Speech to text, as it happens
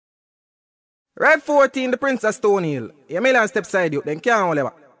Red 14, the Prince of Stonehill. You may step side you, then can't hold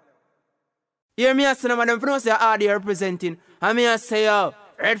ever. Hear me as them for say RD representing. I mean I say yo,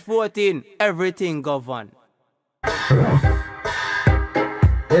 Red 14, everything govern.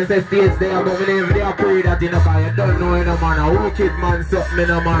 There's a stage there, but believe they are pray that you know, cause you don't know no man, a wicked man, something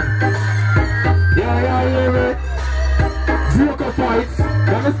no man. Yeah, hear me? Joker fights,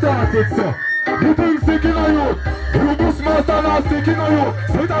 gonna start it, so. You think sticking on you? You bushmaster not sticking on you.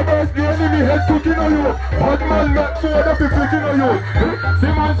 Set a burst the enemy head cooking on you. Bad man not forward up if flicking on you.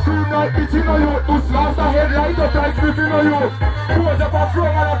 See man scream like bitching on you. Bushmaster head light up like sniffing on you. Pose up a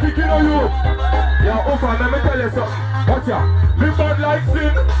front and a kicking on you. Yeah, Ufa, let me tell you something. Watch ya. Me bad like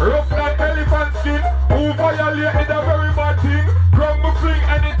sin, rough like elephant skin. Who violate is a very bad thing. From me fling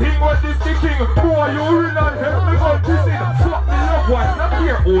anything what this sticking. Boy, you will not help me gun kissing. Fuck me love ones, not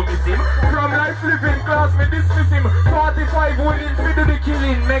here who miss him. From life living class me dismiss him. 45 willing to do the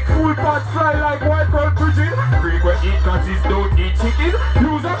killing. Make full parts fly like white cold pigeon. Frequent eat catches, don't eat chicken.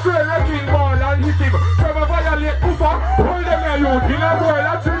 Use a trail wrecking ball and hit him. From a violate Ufa, hold them here youth. In a boy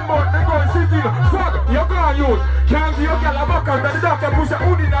a dream but the gun shitting. Fuck, you gone youth. Can't give your girl a back and the doctor push a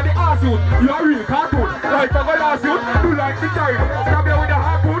hood in the ass youth. You a real cartoon. Like a good ass youth. Do like the child. Stab you with a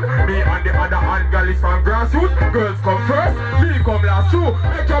harpoon. Me and the other hand girl is from grassroots. Girls come first, me come last too.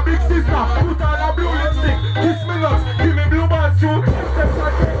 Make your big sister put on a blue lipstick. Kiss me nuts, give me blue balls too. Steps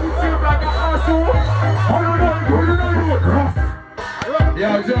like you feel like a ass too. Hold on you. Rough.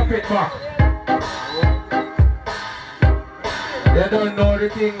 Yeah, jump it back. You don't know the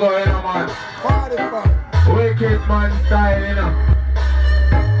thing going on, man. 45. Wicked man style, you know.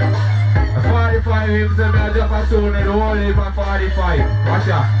 45 him say me a just a tune the whole heap of 45. Watch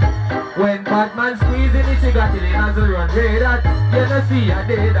out. When bad man squeezing it, you got it in as a run. Way that, you don't see a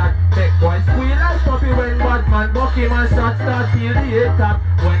day that. Make boy squeal like puppy when bad man buck him and shot start feel the head tap.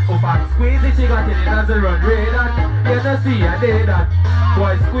 When Ufa squeeze it, you got it in as a run. Way that, you don't see a day that.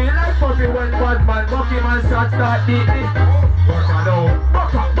 Boy squeal like puppy when bad man buck him and shot start the but I know,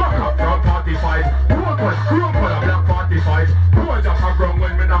 back up from 45. Broken, crumple a black 45. Boy just a ground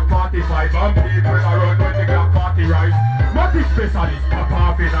when me knock 45. And people a run when they got 40 rise. Matic specialist, pop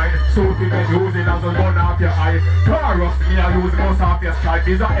half in 9. So if you using as a gun off your eye. Taurus, me a use most of your stripe.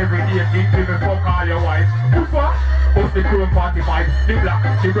 Is a everyday thing till me fuck all your wife. Ufa, bust the chrome 45. The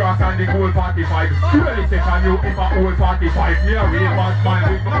black, the brass and the gold 45. Really second you if a old 45. Me a real bad man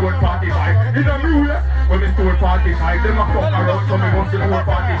with my old 45. In a mule, when me store 45. Them a fuck around so me must be old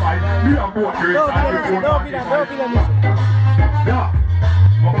 45. Me a boat race and the old 45. Yeah.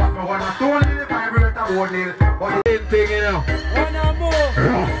 My boss me wanna stone in the vibrator about nil. But the same thing you know.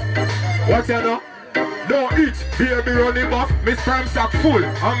 Watch you know. Don't eat, baby running back. Me sperm sack full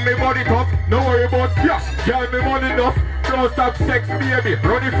and me body tough. Don't worry about cash, girl me money enough. Don't stop sex baby,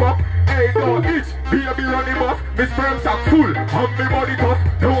 run it fuck. Hey don't eat, baby running back. Me sperm sack full and me body tough.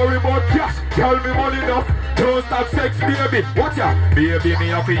 Don't worry about cash, girl me money enough. Don't stop sex baby, watch ya. Baby me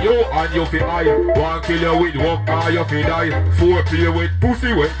a for you and you for I. One kill you with one car you for die. Four play with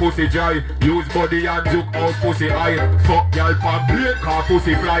pussy when pussy dry. Use body and juke out pussy eye. Fuck y'all pan plate car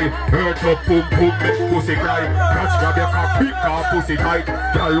pussy fly. Hurt up pum pum make pussy cry. Catch grab your cock big car pussy tight.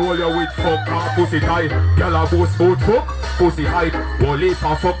 Y'all roll you with fuck car pussy tight. Y'all a boast boat fuck pussy hype. Wally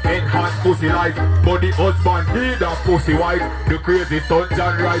for fuck enhance pussy life. Body husband need a pussy wife. The crazy stunt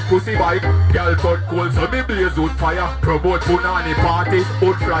and ride pussy bike. Y'all cut cold so me blaze with fire. Promote punani party,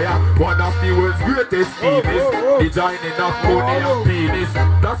 out flyer. One of the world's greatest TVs. Designing of money and penis.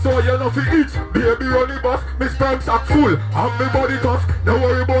 That's all you know for eat. Baby running boss, me sperm sack full and me body tough. Don't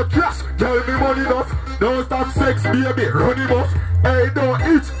worry about cash, tell me money enough. Don't stop sex, baby, running boss. Hey, don't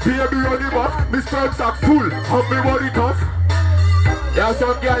eat, baby running boss. Me sperm sack full and me body tough. There's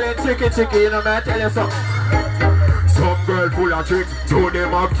some girl in chicky, you know, man, I tell you something. Some girl full of tricks, two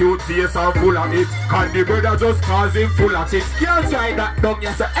them have cute face and full of it. Can the brother just cause him full of chicks? Can't try that down,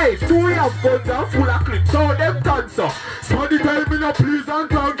 you say, hey, two have guns and full of clips, so them dancer. Somebody tell me no please and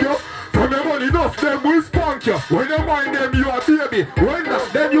thank you. From your money enough, them will spunk you. When you mind them, you a baby. When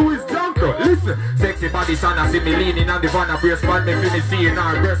not, then you is junker. Listen, sexy body sana, see me leaning on the van, brace man, me feel me seeing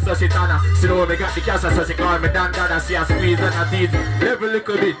her breast, so she tanna. She know me got the cash, so she call me Dan Dada. See a squeeze and a tease, level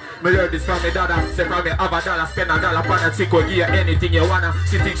little bit. Me learn this from me dada. Say from me have a dollar, spend a dollar on a chick, will give you anything you wanna.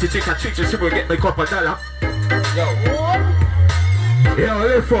 She think she chick a trick, she will get me couple dollar. Yo,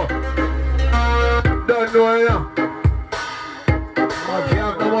 lift up. Don't know you know. You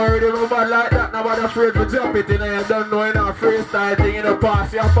have no more rhythm bad like that, nobody afraid to jump it in. You don't know you know freestyle thing in the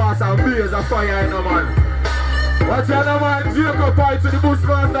past. You pass and blaze a fire in the man. Watch out, man, Jacob fight to the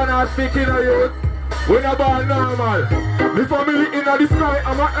bushmaster and speaking of you. When I born normal, me family in the sky,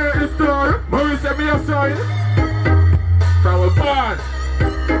 I'm a early star. Mommy say me a sign from a born.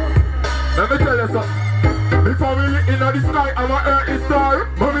 Let me tell you something. Me family in the sky, I'm a early star.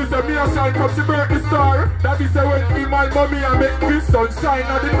 Mommy say me a shine from the birthday star. That is when him and mommy and make me sunshine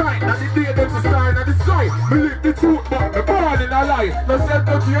at the night. That the day them to star in the sky. Me live the truth, but me born in a lie. No self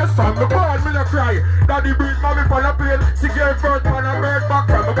 30 years from me born, me no cry. Daddy breathe mommy for the pain. She gave birth on a bird back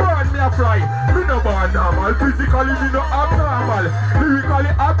from me born, me a fly. Me no born normal, physically me no abnormal. Lyrically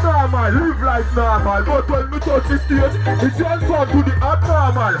abnormal, live life normal. But when me touch the stage, it transform to the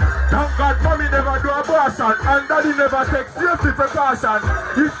abnormal. Thank God mommy never do abortion, and daddy never takes safety precaution.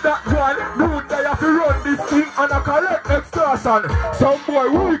 If that one, dude, they have to run this thing and a collect extortion. Some boy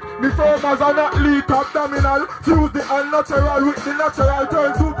weak, me firm as an athlete abdominal. Fuse the unnatural with the natural,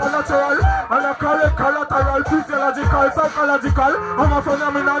 turn supernatural. And a collect collateral, physiological, psychological. I'm a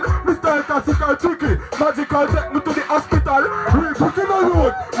phenomenon, me style classical, tricky, magical, take me to the hospital. We put in a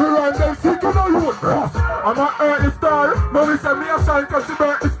road, me run them sick in a road. I'm a early star, mommy say me a shine cause she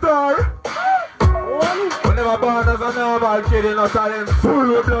burnt the star. Whenever born as a normal kid, you know, talent full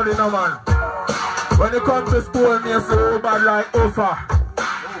with blood in a man. When you come to school, me so bad like Ufa.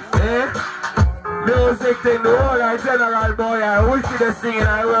 Eh? Music thing, the whole like general boy, I wish you the singing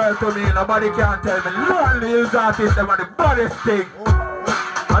I world to me, nobody can tell me. None of these artists, them are the baddest thing.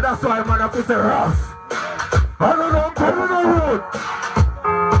 And that's why man have to say rough. I don't know, come on the road.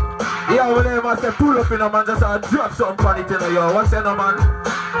 Yeah, when they must say pull up in a man, just drop something on it, you know, yo. What's in a man?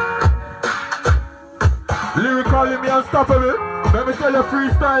 Lyrically me unstoppable. Let me tell you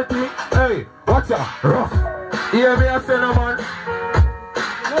freestyle thing. Hey, watch out, rough. Hear me a say no man.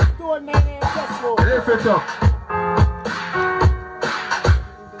 Let's do it, man. Lift it up.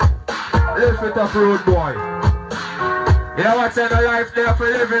 Lift it up, road boy. You watch the life there for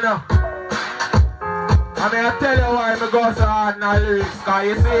living now. I mean I tell you why me go so hard in the lyrics. Cause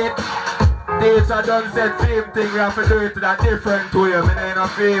you see it. Teacher done said same thing, we have to do it in a different way. Me ain't a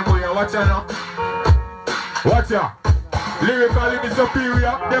fame way. Watch out now. Watch ya. Lyrically me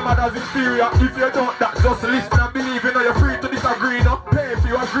superior, them others inferior. If you don't that, just listen and believe. You know you're free to disagree now. Pay if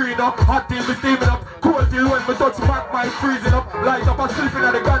you agree now. Hot till me steaming up. Cold till when me touch back, my freezing up. Light up a spliff in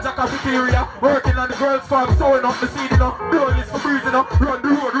the ganja cafeteria. Working on the girls' farm, sewing up the seed, you know. Blowing this for breezing up. Run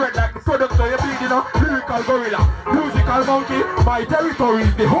the road red like the product so you're bleeding up. Lyrical gorilla, musical monkey. My territory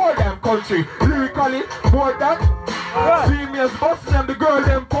is the whole damn country. Lyrically, more than females busting and the girl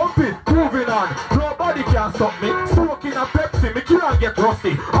them pumping. Moving on, nobody can stop me. Smoking a Pepsi, me can't get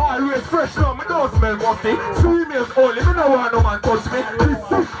rusty. Always fresh now, me don't smell musty. Females only, me no want no man touch me. This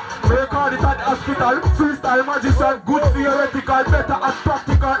sick, me record it at the hospital. Freestyle magician, good theoretical, better at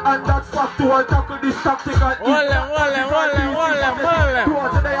practical. And that's factual, tackle this tactical. Walla.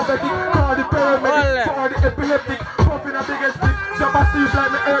 Towards the diabetic, call the paramedic, for the epileptic. Puffing a biggest stick, Shabba sees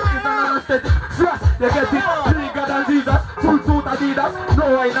like me earth is an anesthetic. Flash, you get it, bigger than Jesus. Full suit Adidas,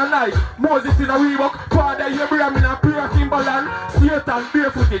 no in a night. Moses in a Reebok, Father Abraham in a prayer Timberland. Satan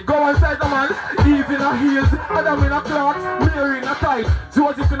barefooted, go inside the man. Eve in a heels, Adam in a clocks, Mary in a tight,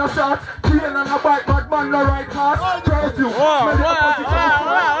 Joseph in a shorts, Cain on a bike, bad man no right horse. Perfume,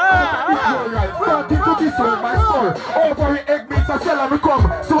 starting to discern my soul. Over the egg meets a cell and me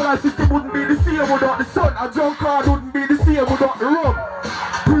come. Solar system wouldn't be the same without the sun. A junk card wouldn't be the same without the rum.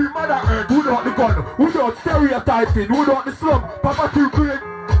 Pre-mother earth without the gun, without stereotyping, without the slum. Papa too great,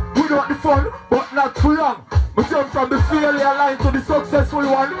 without the fun, but not for long. We jump from the failure line to the successful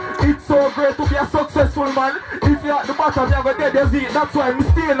one. It's so great to be a successful man. If you're at the bottom, you're gonna dead as it. That's why I'm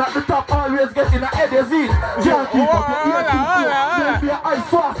staying at the top, always getting a head as it. Can't keep up your ears too slow. Don't be a eyes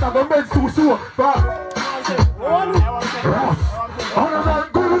fast, I'm gonna meds too sure. But Ross,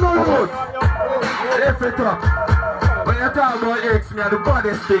 good on the road. Lift it up. When you talk about lyrics, me are the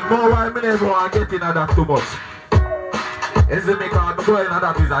baddest thing. More while me never want to get into that too much. Is it because I'm going on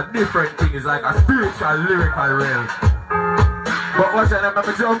that is a different thing. It's like a spiritual, lyrical realm. But watch out, let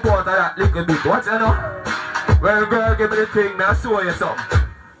me jump out of that little bit. Watch out now. Well, girl, give me the thing, may I show you something.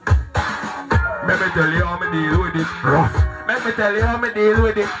 Let me tell you how me deal with it rough. Let me tell you how me deal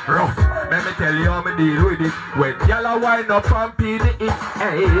with it rough. Let me tell you how me deal with it. When y'all wind up and pee the it.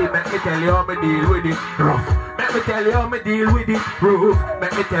 Hey, let me tell you how me deal with it rough. Let me tell you how me deal with it roof.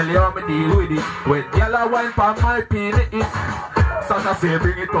 Let me tell you how me deal with it. When y'all wine for my pee the it. Santa say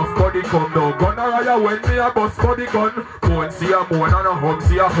bring it off, body come down. Gonna raya when me a bust body gun. Moan see a moan and a hum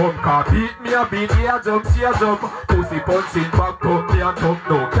see a hum. Car beat me a beat, me a jump, see a jump. Pussy punching back, top me a top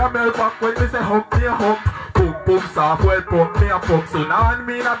now. Camel back when me say hump, me a hump. Boom, boom. pump soft, well pump, me a pump. So now and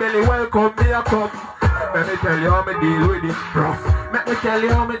me in a belly, welcome, me a come. Let me tell you how me deal with it, rough. Let me tell you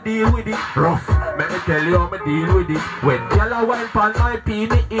how me deal with it, rough. Let me tell you how me deal with it. When y'all a wine pon my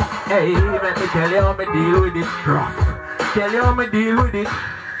penis, hey. Let me tell you how me deal with it, rough. Tell you how me deal with it.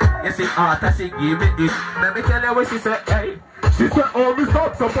 You see, Arthur, she give me it. Let me tell you what she said, hey. She said, oh, me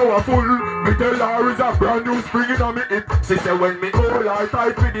stop so powerful. Me tell her it's a brand new spring in on me hip. She said, when me hold her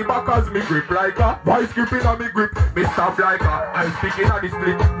tight with the back as me grip like a vice grip in on me grip. Me stop like a I speaking on the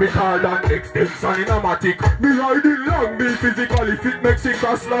split. Me call an extension in a matic. Me riding long, me physically fit. Make she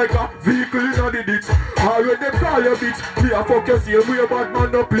crash like a vehicle in on the ditch. Already call your bitch. Me a fuck your same way, bad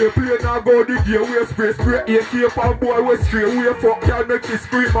man no play. Play now go the gear, we spray. AK pan boy, we straight. We fuck y'all make she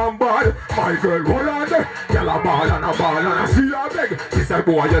scream and ball. My girl, hold on there. Y'all a ball and a ball and a she a beg. She say,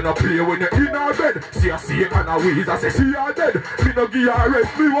 boy, you no play when you in her bed. She a shake and a wheeze, I say she a dead. Me no give her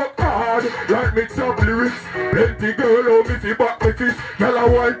rest, me work hard. Like mix up lyrics. Plenty girl, oh me fi back me fist. Y'all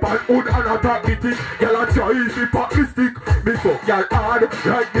a wine pan hood and attack the tick. Y'all a try fi pop me stick. Me fuck y'all hard.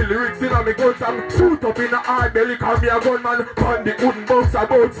 Like the lyrics in a me guns and shoot up in a hard belly. Call me a gunman. Pan the wooden bounce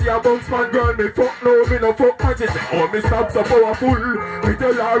about. She a bounce man girl. Me fuck no, me no fuck. And she say, oh me stop so powerful. Me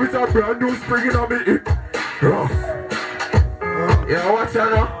tell her it's a brand new spring in a me hip. Rough. Yeah, watch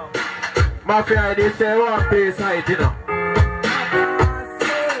out now. Mafia, they say one pace height, you know.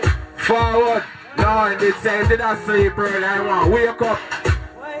 Forward. No, they say did I sleep early? I want wake up.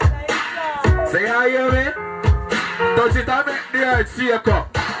 Say, you hear me? Touch it and make the earth shake up.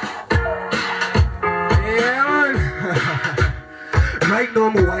 Yeah, man. Right now,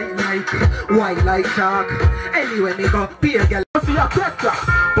 I'm white like shark. Anyway, me go beer girl. See a cracker.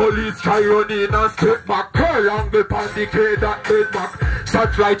 Police try running and step back. Curl angle pan the K that head back.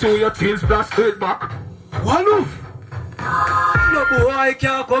 Shot fly to your chin, splash head back. One move. No boy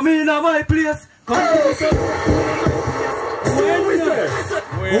can't come in my place. Come in.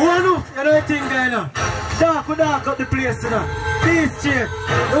 One move. You know the thing there now. Dark up the place, you know. Please check.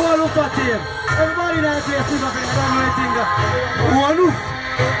 The whole look at him. Everybody in the place, you know the thing there. One move.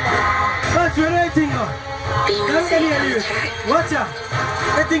 That's your rating. Watch out.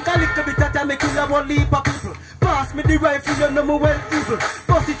 I think a little bit that I make you one leap of people. Pass me the rifle, you know me well evil.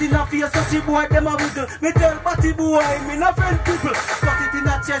 Bust it in a face, such a boy, them a wiggle. Me tell Batty boy, me no friend people. Bust it in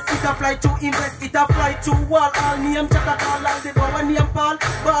a chest, it a fly to invest, it a fly to wall. All name chaka call, all the boy name Paul.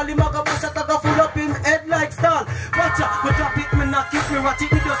 Ball him a go push a full up him head like stall. Watch out, me drop it, me knock it, me watch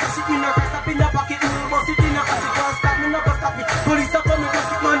it, me just push it, me no rest up in the pocket, me bust it in a catch it, can't stop me, no go stop me. Police a come, me just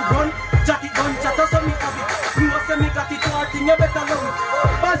keep man run. Jacket gun, chatter, so me have it. You know say me got it, all thing, you better love it.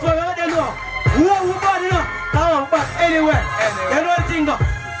 That's what I know. Who bad enough? Come on, but anyway. You know the thing,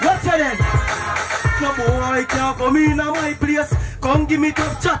 watch it then. No boy can't come in my place. Come give me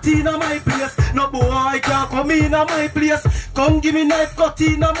tough chatty in my place. No boy can't come in my place. Come give me knife cut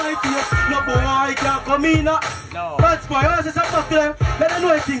in my face. No boy can't come in. No. That's why I say something to them. Let them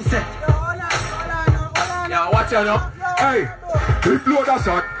know the thing set. Yeah, watch out now. Hey, if load a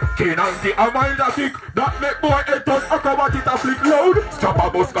shot, K90 a mile a kick. That make boy head touch, acrobat it a flick loud. Strap a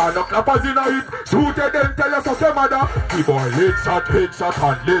bus car, no clappers in a hit. Shoot it then tell us of your mother. The boy headshot,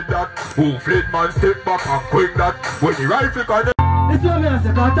 and lead that. Who fled man step back and quick that. When the rifle can. This one me I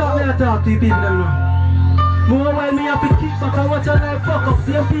say, can't talk to the people them now. More while me have to kick back and watch your life fuck up.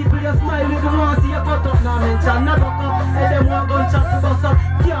 Same people you smile if you want to see you cut up. Now mention no buck up. Hey them want gunshot to bust up.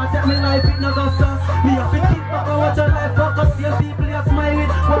 Can't take me life it no go stop. Me have to kick back and watch your life fuck up. Same people you smile with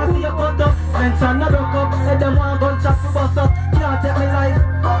want to see you cut up. Mention no buck up. Hey them want gunshot to bust up. Can't take me life.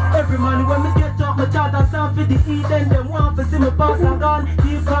 Every man when me get up, my child and sound for the eat. Then them want to see me pass and gone.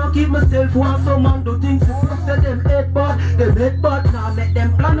 Can't keep myself one some man do things to prove say them head bad. Them head bad now make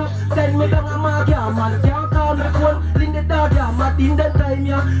them plan up. Send me down a mark yeah man can't call me phone. Link the dog yeah mad in the time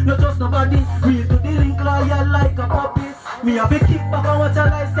yeah. No trust nobody. Real to the link loyal like a puppy. Me have a kick back and watch a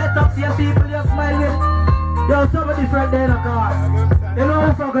life set up. See people you smiling. Yo somebody different there in a car. You know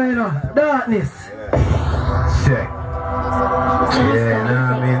what's going on? Darkness. Check. Yeah, know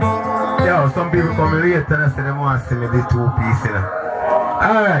what I mean? Yo, some people come late and I say they want to see me this two-piece, you know.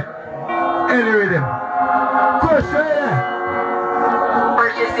 Alright. Any rhythm. Push right there.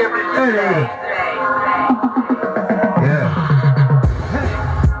 Any rhythm. Yeah. Hey.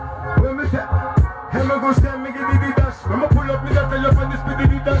 When me say, hey, me go stand, me give the dash. When me pull up, me got tell you for this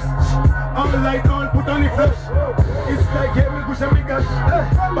speedy dash. I'm light on, put on the flesh. It's like, hey, me push and me got.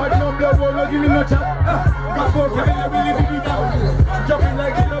 But no blood won't give me no chat. Got for me, let me live it down. Jumping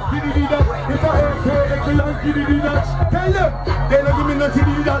like it up, diddy that. If I earn pay, they kill and diddy that. Tell them, they don't give me no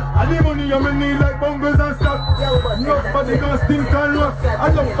diddy that. I the money on me knee like bongos and stuff. Nobody gonna stink and rough. I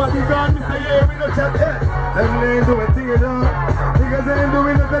love body gone, me say yeah, we no chat. ain't doing thing at all. Niggas ain't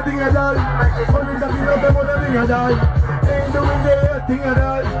doing nothing at all. Only talking about them other thing at all. Ain't doing their thing at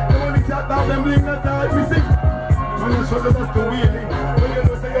all. They only chat about them bling at all. We see. When you show them that's the wheelie. When you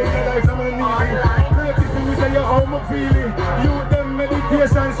know say your life I'm a needy. Like this and you say you're home of feeling. You them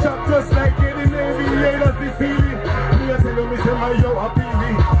meditation shop just like in the Navy. Yeah, that's the feeling. Me I tell you me say my yo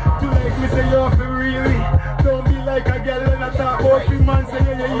appealing. To like me say you're for really. Don't be like a girl and I talk about the man say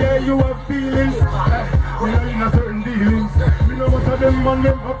yeah, you have feelings. We are in a certain dealings. We know what of them man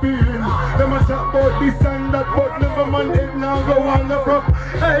them appealing. Them a chat about this and that, but never man them now go on the front.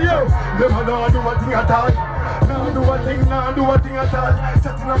 Hey yo, them a don't do a thing at all. Now do a thing at all.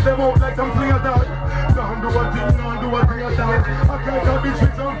 Chatting up them out like something at all. Now do a thing at all. I can't have bitch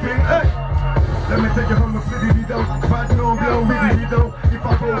with something. Hey, let me take you from the city video. Bad no blow with the video. If I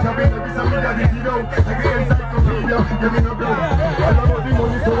go to be there is a me daddy video. Like the encyclopedia, give me no blow. All about the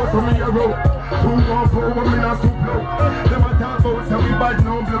money so what's for me a row. 214 1 minute to blow. Them a talk about so we bad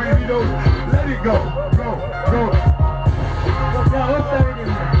no blow with video. Let it go, go. Yeah, what's that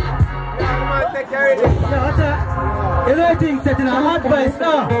reading? Take care of it. Yeah, what's that? You know things setting on advice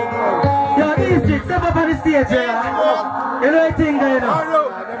now. Yeah, these chicks, step up on the stage here. You know thing going on.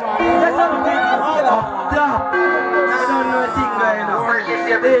 Say something. Yeah. I don't know a thing going on.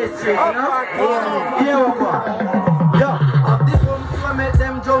 This chick, you know? Here we go. Yeah, up the pump to make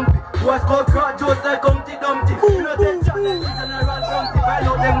them jumpy. Was called crack just like Humpty Dumpty. You know them chat like this and I run Humpty. I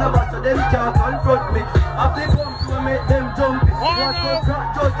know them never so them can't confront me. Up the pump to make them jumpy. Was called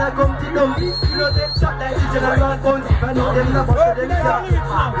crack just like Humpty Dumpty. You know them chat like this and I run Humpty. I know them never so them can't.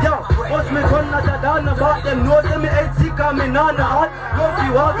 Yo, what's me gun not a down about them. Know them me head sick and me nana hot. No fi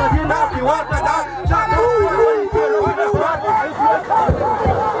walk again, no fi walk again. Chat no one care up in the party.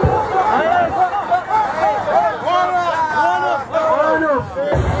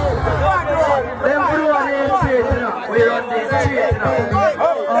 We run this street now.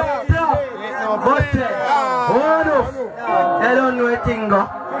 Up top, busted, one off. They don't know a thing, go.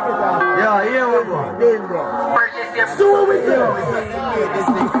 Yeah, here we go. So we go.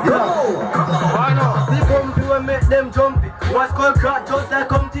 One off. The bumpy will make them jumpy. What's called crack just like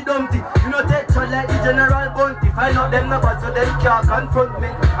Humpty Dumpty. You know take shot like the General Bounty. Find out them never so them can't confront me.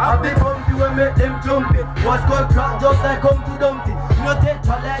 A big bumpy will make them jumpy. What's called crack just like Humpty Dumpty. You know take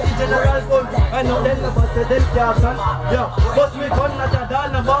shot like the General Bounty. Find out them never so them can't confront me. Yeah, bust me gun not a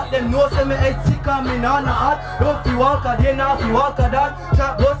down about them. No say me head sick and me nana hot. Don't fi walk a day, now fi walk a down.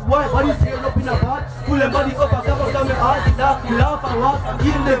 Trap bust boy, body sail up in a pot. Pull them body up a cover down me heart is dark. Me laugh and walk,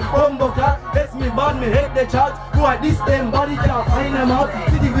 kill them bumbo cat. That's me bad, me hate the charge. Boy, this them body can't find them out.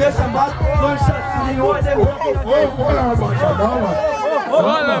 Situation bad, gunshot, see the way them walking.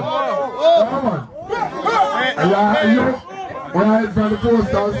 When I head from the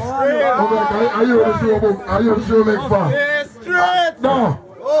posters, are you the show book? Are you the show make fun? No.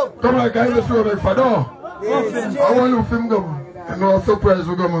 Come like I the show make fun. No. I want to film them. And no surprise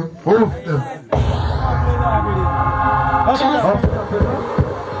we go man. Both them.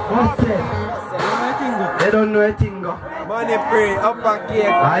 What's that? They don't know a thing. Money pray, up and cake.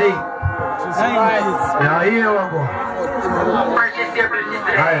 Aye. Yeah, here we go.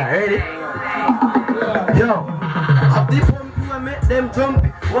 Alright, ready? Yo, up the pump you and make them jumpy.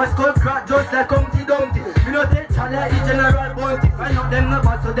 What's called crack just like Humpty Dumpty. You know they chat like the General Bounty. Find out them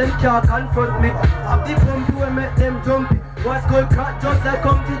never so them can't confront me. Up the pump you and make them jumpy. What's called crack just like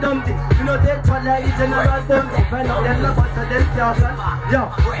Humpty Dumpty. You know they chat like the General Bounty. Find out them never so them can't confront. Yo,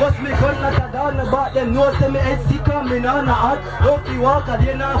 bust me gun not a down about them. No say me head sick and me nana hot. Don't fi walk a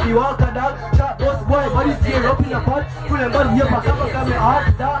day, now fi walk a dog. Chat bust boy, body stay up in a pot. Pull them body up a cover cause me heart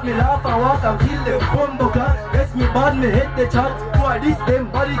is dark. Me laugh and walk and kill them bumbo class. Yes me bad, me hate the chat. Boy this them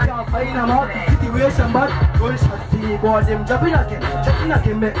body can't find them out. Situation bad, gunshot see boy them dropping again. Chopping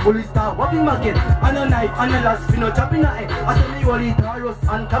again, make bully start whopping again. And a knife and a last fi no chopping a head. I say me only taros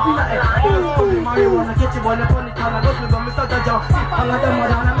and capping a head. Just call me marijuana, catch you on the pony can. I just live on Mr. Jaja. And I them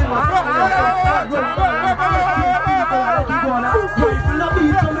mother and I me must go. If you love me,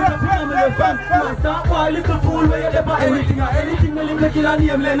 so me just become a fan. Man start boy, little fool where you never anything or anything me live like in a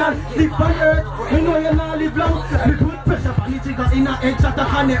name Lennon. Live on earth, me know you not live long. Me put pressure on the trigger in a head shot a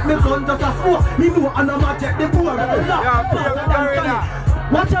connect. Me gun just a smoke, me know and I'm a jet the board. Faster than Sonic.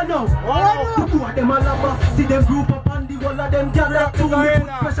 Watch out now. The two of them a lava. See them group up and the whole of them gather too. Me put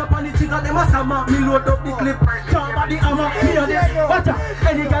pressure on the trigger, them a stammer. Me load up the clip, jump at the hammer. Me a there. Watch out.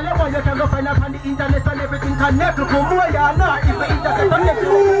 Any girl ever you can go find up on the internet and everything connect. Look how more you are not. If the internet connect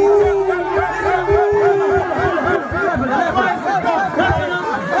you.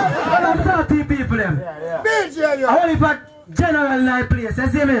 30 people them. I want it back General my place, you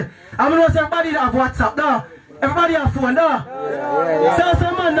see me? I'm gonna say everybody that have WhatsApp, no? Everybody have phone, no? So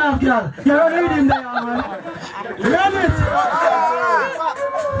some man now, girl. You don't read him there, man. Love it!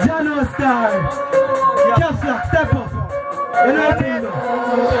 J.N.S style. Caps lock, step up. You know what I mean?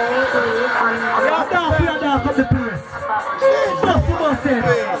 You're dark up the place. Bust it.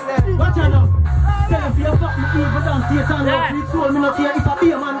 Watch out now. Tell if you fuck me evil and see it and love me soul. Me not care if I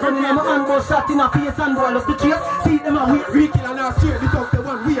be a man running on my hand, but shot in a face and boy love to chase. See them a wait. Rekill and our straight, the talk the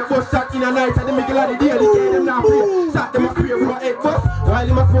one we a bust shot in a night and the middle of the day, the day them now play. Shot them a spray with a head bust, while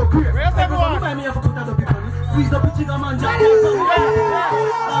them a smoke clear. Everyone buy me a put out the people. Squeeze up the trigger man, jack.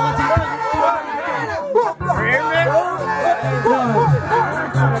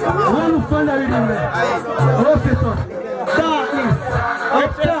 One fun that we do there. Officer, darkness,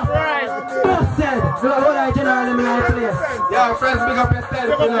 up top. Boss said, look at what I general in my place. Yeah, friends, big up yourself,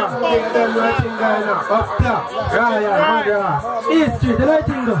 you know. Take them right thing going on. Up top. Yeah. East Street, the right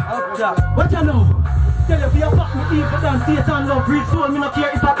thing go. Up top. What you know? Tell you if you fuck me evil than Satan love real soul. Me not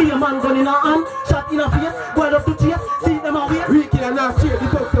care if I be a man gun in a hand, shot in a face, boy up to chase, see them a wait. Rekill and our straight, the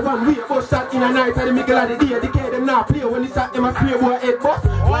talk the one we a bust shot in a night and the middle of the day, the day them now play. When they shot them a spray boy head bust,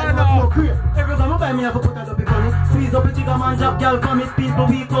 while them a smoke clear. Every time I buy me, I put out the bunny. Squeeze up the trigger man, drop girl from it, people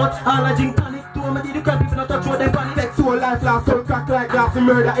weak out. All a drink tonic, two of me did the crap, people not touch what them panic. Take soul life, last soul crack like glass, we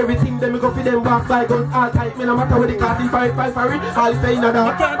murder everything, then we go for them box by guns, all tight. Me no matter what the class, in fight for it, all say in a dog.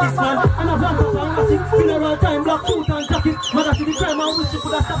 I can't this man, and a black up and massive, funeral time, black suit and jacket. Mother see the crime and wish she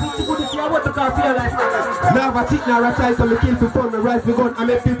could have stopped it, she couldn't see a what the car feel like. Now I cheat, now I try, so me kill for fun, me rise me gun, I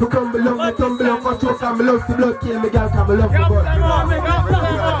make people crumble on, me tumble on, for choke, and me love to blood, kill me girl, cause me love me gun.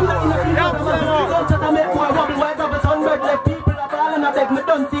 Me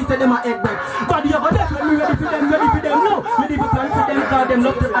don't see say them a egg bread. Body of a death, me ready for them now. Me leave a plan for them, cause them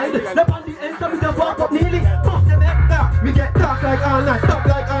love to hide. Up on the end, so me just walk up nearly, bust them egg dark. Me get dark like all night, dark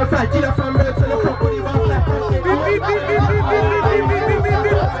like all night. Killer from birds, so the fuck body was like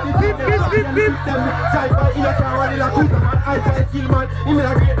Side by in a car, one in a coupe, man. I try to kill man, he made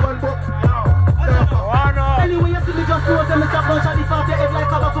a great one, but anyway, you see me just know, say me stop lunch at the party, head like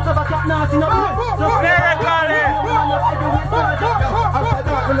cover to cover cat nasty, no bread. Just very after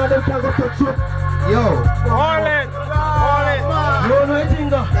that, one of them can go touch you. Yo. Hold it. You know anything,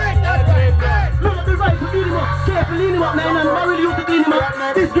 though? Look at the rifle, lean him up. Careful, lean him up, man, and I really used to clean him up.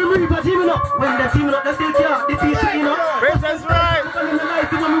 This Grim Reaper teaming up. When they're teaming up, they still can't defeat you, know? This is right. Look at him, the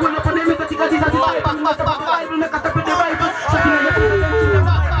life, when we went up on them, Mr. Tika, this is the Bible. We must have the Bible, make us up with the rifle. Shocking on your feet, and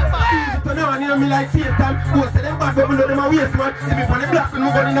then turn on, you know me like Satan. Most of them bad, but we know them a waste, man. See me on the black, when we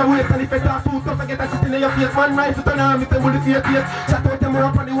gun in the waist, and if I talk too tough, I get a shit in your face, man. Rifle turn on, me say, will you see your face? Shut out them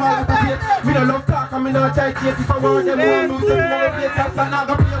up on the wall, with a face. Me no love talk, and me no try chase. If I want them, won't lose them in the face. That's not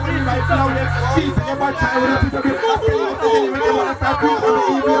gonna play with the rifle on them. See, say your bad child, with a piece of it. Ask you, you say, when they wanna start doing on the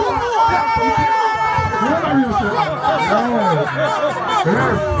evil.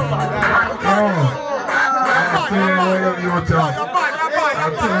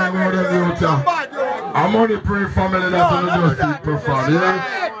 I'm only pray family that you just perform,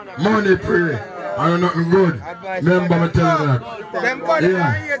 yeah? Money pray. I know nothing good. Remember me tell you that.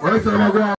 Yeah. When I say I'm going